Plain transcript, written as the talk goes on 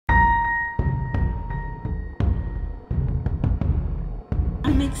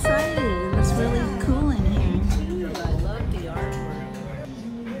I'm excited. It looks really cool in here. I love the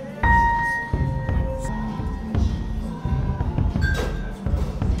artwork.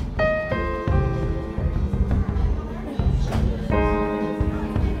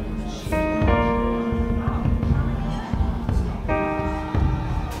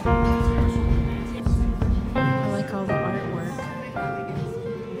 I like all the artwork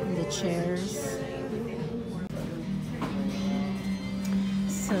and the chairs.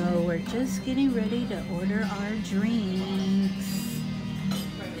 So we're just getting ready to order our drinks,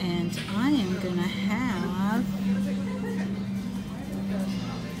 and I am gonna have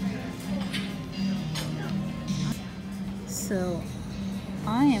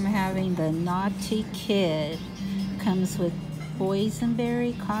the Naughty Kid. Comes with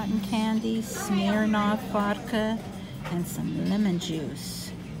boysenberry, cotton candy, Smirnoff vodka, and some lemon juice.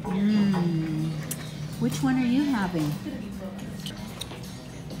 Which one are you having?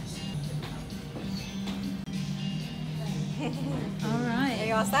 All right. Are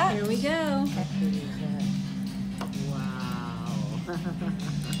you all set? Here we go. Wow.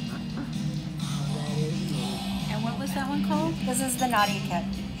 And what was that one called? This is the Naughty Kid.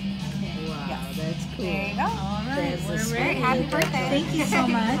 Wow, Yes. that's cool. There you go. All right, There's the we're sweet ready. Happy birthday. Thank you so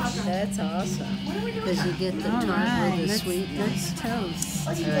much. That's awesome. Because you get the All tart right, with the let's sweetness. toast.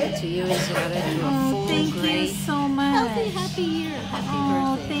 All right, to you, Isabella, to a Oh, full, thank you great, so much. happy year. Happy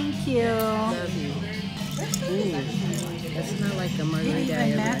Oh, birthday. thank you. Love you. Ooh, that's not like a It margarita I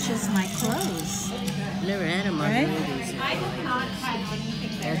even ever matches my clothes. Never had a Right? margarita.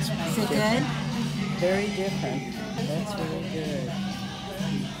 That's Is it good? very different. That's really good.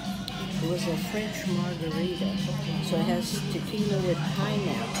 It was a French margarita, so it has tequila with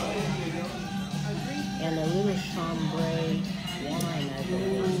pineapple and a little chambray wine, I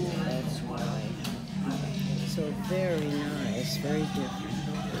believe. That's why. So very nice, very different.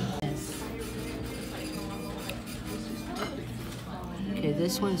 Okay,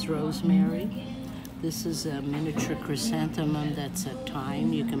 this one's rosemary. This is a miniature chrysanthemum that's a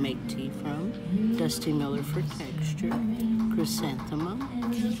thyme you can make tea from. Dusty Miller for texture. Chrysanthemum,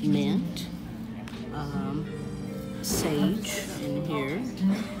 mint, sage in here.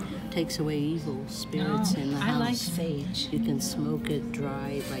 Takes away evil spirits in the house. I like sage. You can smoke it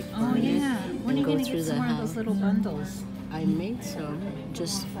dry, like Oh burn yeah. it, When are and you go gonna through get the some more of house. those little bundles? I made some.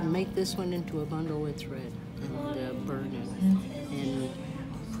 Just make this one into a bundle with thread and burn it and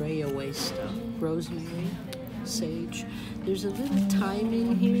pray away stuff. Rosemary, sage. There's a little thyme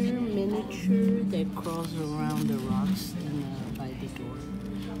in here, miniature, that crawls around the rocks by the door,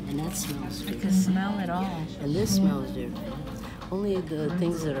 and that smells I good. can smell it all. And this smells different. Only the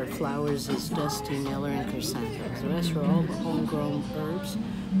things that are flowers is Dusty Miller and chrysanthemums. The rest are all homegrown herbs.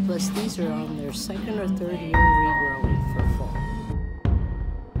 Plus, these are on their second or third year regrowing for fall.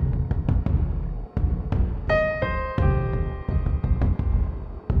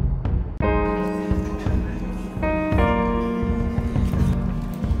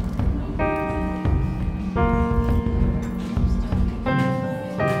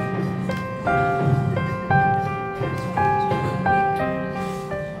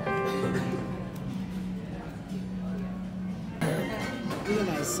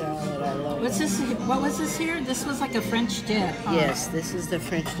 Salad, I love What's it. this? What was this here? This was like a French dip. Huh? Yes, this is the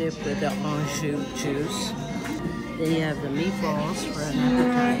French dip with the anjou juice. Then you have the meatballs for an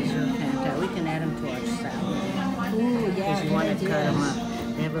appetizer. We can add them to our salad. Ooh, yeah. Because you want to good cut idea. them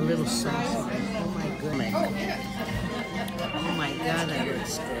up. They have a little sauce on it. Oh my goodness. Oh my God, that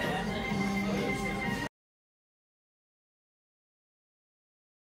looks good.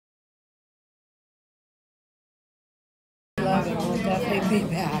 Love it. We'll definitely be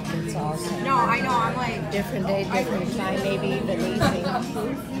back. It's awesome. No, I know. I'm like, Different day, different time, maybe even evening.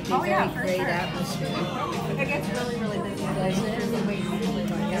 Be Oh, yeah, very for great sure. atmosphere. it gets really, really busy. Does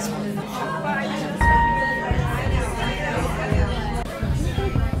it?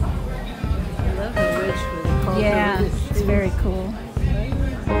 I love the ridge with the Cauldron. Yeah, it's very cool.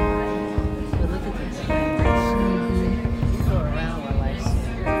 But look at this. You go around while I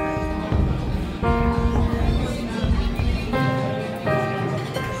see.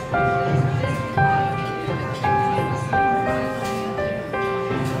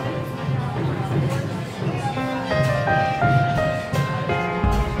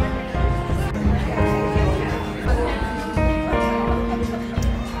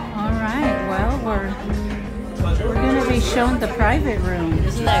 All right. Well, we're gonna be shown the private room.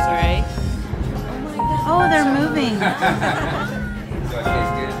 Isn't that great? Oh, they're moving.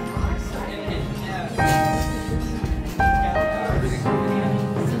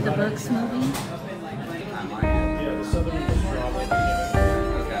 See the books moving?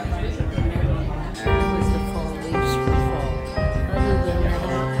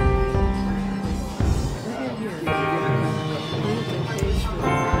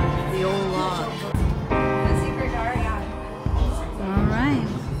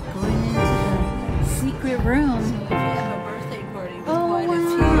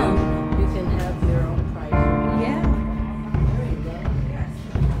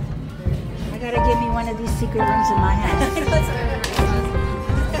 gotta give me one of these secret rooms in my house.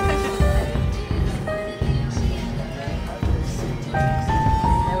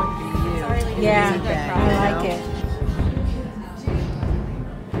 That would be you. Yeah. Back.